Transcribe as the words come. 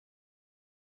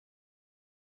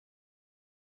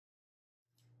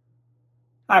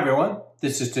Hi everyone,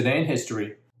 this is Today in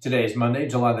History. Today is Monday,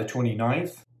 July the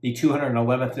 29th, the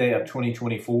 211th day of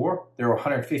 2024. There are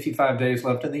 155 days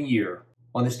left in the year.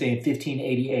 On this day in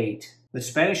 1588, the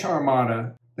Spanish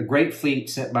Armada, the great fleet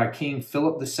sent by King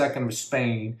Philip II of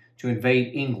Spain to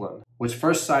invade England, was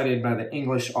first sighted by the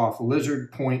English off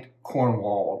Lizard Point,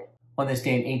 Cornwall. On this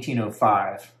day in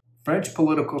 1805, French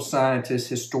political scientist,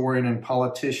 historian, and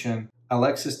politician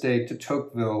Alexis de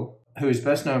Tocqueville, who is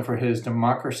best known for his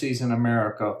Democracies in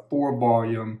America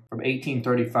 4-volume from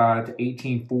 1835 to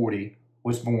 1840,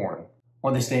 was born.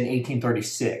 On this day in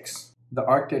 1836, the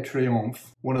Arc de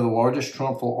Triomphe, one of the largest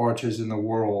triumphal arches in the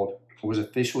world, was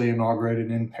officially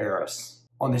inaugurated in Paris.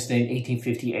 On this day in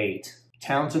 1858,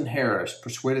 Townsend Harris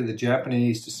persuaded the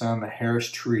Japanese to sign the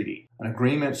Harris Treaty, an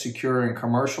agreement securing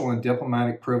commercial and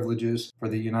diplomatic privileges for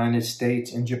the United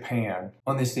States and Japan.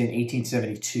 On this day in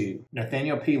 1872,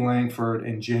 Nathaniel P. Langford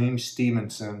and James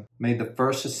Stevenson made the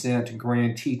first ascent to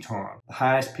Grand Teton, the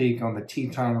highest peak on the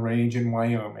Teton Range in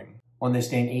Wyoming. On this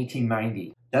day in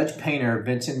 1890, Dutch painter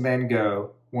Vincent van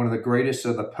Gogh, one of the greatest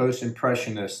of the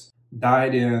post-impressionists,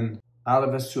 died in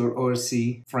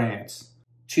Alves-sur-Oise, France,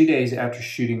 2 days after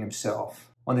shooting himself.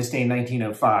 On this day in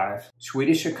 1905,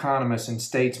 Swedish economist and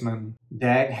statesman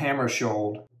Dag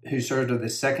Hammarskjold, who served as the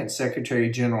second Secretary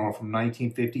General from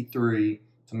 1953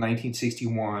 to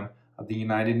 1961 of the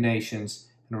United Nations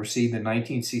and received the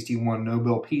 1961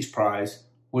 Nobel Peace Prize,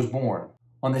 was born.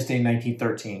 On this day in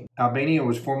 1913, Albania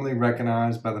was formally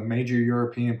recognized by the major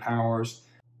European powers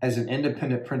as an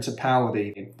independent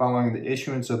principality following the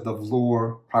issuance of the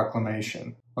Vlore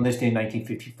Proclamation. On this day in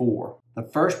 1954, the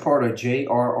first part of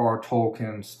J.R.R.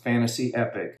 Tolkien's fantasy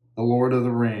epic, The Lord of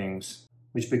the Rings,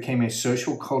 which became a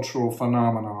social cultural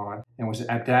phenomenon and was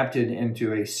adapted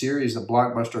into a series of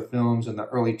blockbuster films in the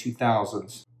early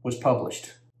 2000s, was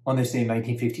published. On this day in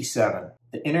 1957,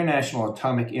 the International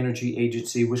Atomic Energy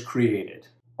Agency was created.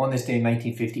 On this day in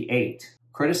 1958,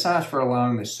 criticized for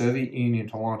allowing the Soviet Union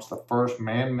to launch the first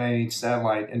man-made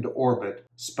satellite into orbit,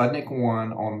 Sputnik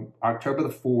 1, on October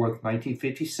 4,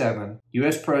 1957,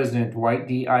 U.S. President Dwight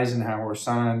D. Eisenhower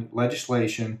signed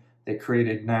legislation that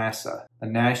created NASA, the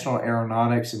National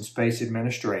Aeronautics and Space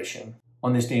Administration.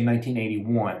 On this day in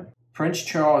 1981, Prince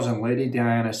Charles and Lady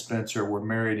Diana Spencer were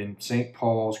married in St.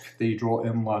 Paul's Cathedral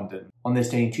in London. On this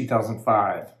day in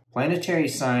 2005, planetary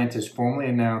scientists formally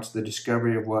announced the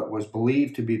discovery of what was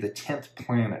believed to be the 10th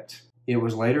planet. It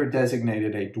was later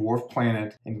designated a dwarf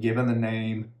planet and given the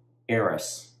name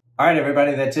Eris. All right,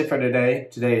 everybody, that's it for today.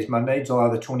 Today is Monday, July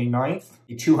the 29th,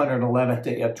 the 211th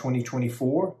day of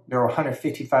 2024. There are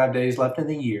 155 days left in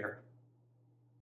the year.